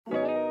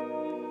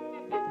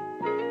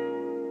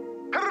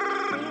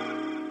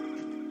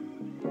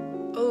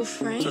People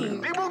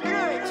frame. People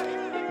get.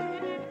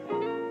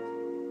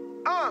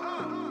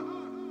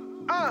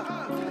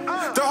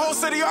 The whole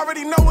city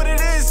already know what it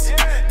is.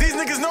 These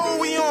niggas know what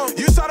we on.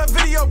 You saw the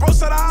video, bro,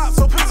 saw the op.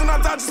 So please do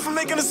not die just for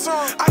making a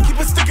song. I keep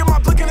it sticking, my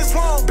blick in his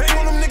long. Bang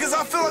on them niggas,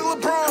 I feel like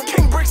LeBron.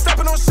 King Brickz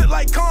stepping on shit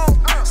like calm.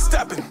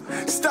 Stepping,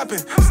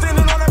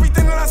 standing on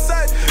everything that I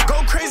said.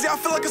 Go crazy, I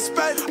feel like a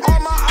sped.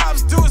 All my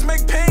ops do is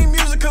make pain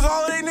music, cause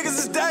all of they niggas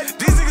is dead.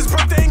 These niggas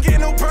broke, they ain't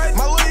getting no bread.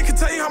 My lawyer can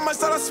tell you how much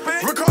that I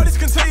spent. Recorders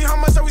can tell you how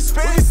much that we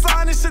spent. When you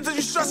sliding this shit that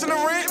you stressing the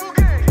rent.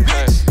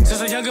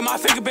 Since a youngin', my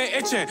finger been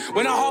itching.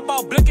 When I hop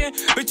out blinking,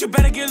 bitch, you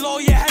better get low,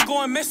 your head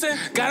going missing.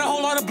 Got a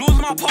whole lot of blues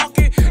in my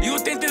pocket. You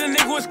would think that a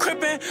nigga was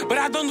crippin', but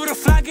I don't do the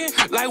flagging.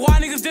 Like, why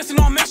niggas dissing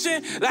on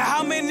mission? Like,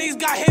 how many niggas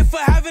got hit for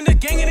having the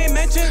gang and they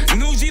mentioned?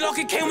 New G-Lock,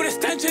 it came with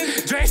extension.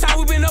 Dre's how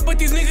we been up, but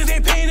these niggas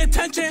ain't paying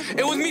attention.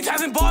 It was me,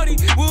 Taz and Body.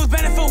 We was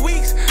bending for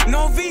weeks.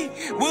 No V.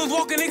 We was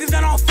walking niggas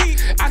down on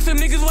feet. Ask them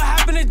niggas what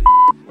happened to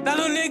that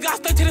little nigga got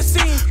stuck to the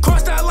scene.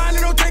 Cross that line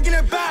and no taking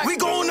it back. We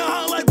go on the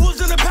hunt like wolves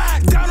in the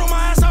pack. Down on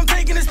my ass, I'm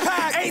taking his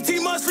pack.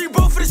 18 months free,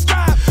 bro, for the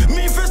strap.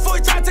 Me and Frizz for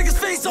try to take his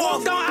face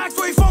off. Don't ask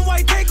where he from, why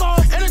he take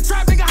off. In the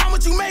trap, nigga, how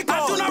much you make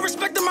off? I do not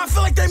respect them, I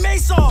feel like they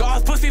made so.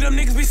 Dogs pussy, them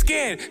niggas be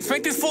scared.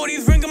 Spec this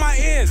 40s ring in my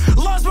ears.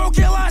 Lost bro,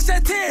 can't lie,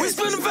 shed tears. We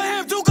split them for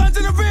him, 2 guns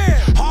in the rear.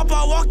 Hop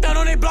out, walked out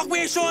on they block,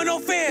 we ain't showing no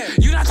fear.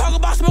 You not talking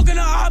about smoking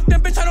the op,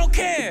 then bitch, I don't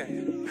care.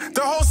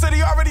 The whole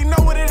city already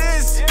know what it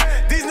is.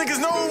 These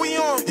niggas know what we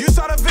on. You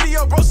saw the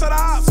video, bro, saw the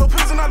op. So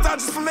please do not die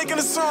just for making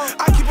a song.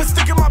 I keep it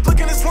sticking, my blick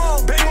in his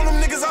long. Bang on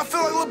them niggas, I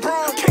feel like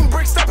LeBron. King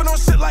Brickz stepping on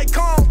shit like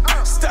calm.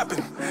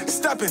 Stepping,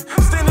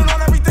 standing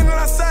on everything that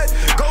I said.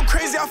 Go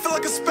crazy, I feel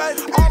like a sped.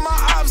 All my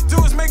ops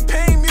do is make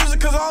pain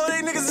music, cause all of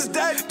they niggas is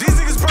dead. These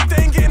niggas broke,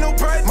 they ain't getting no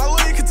bread. My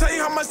lawyer can tell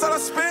you how much that I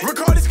spent.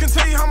 Recorders can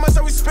tell you how much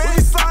that we spent. When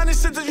you sliding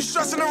this shit that you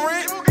stressing the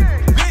rent.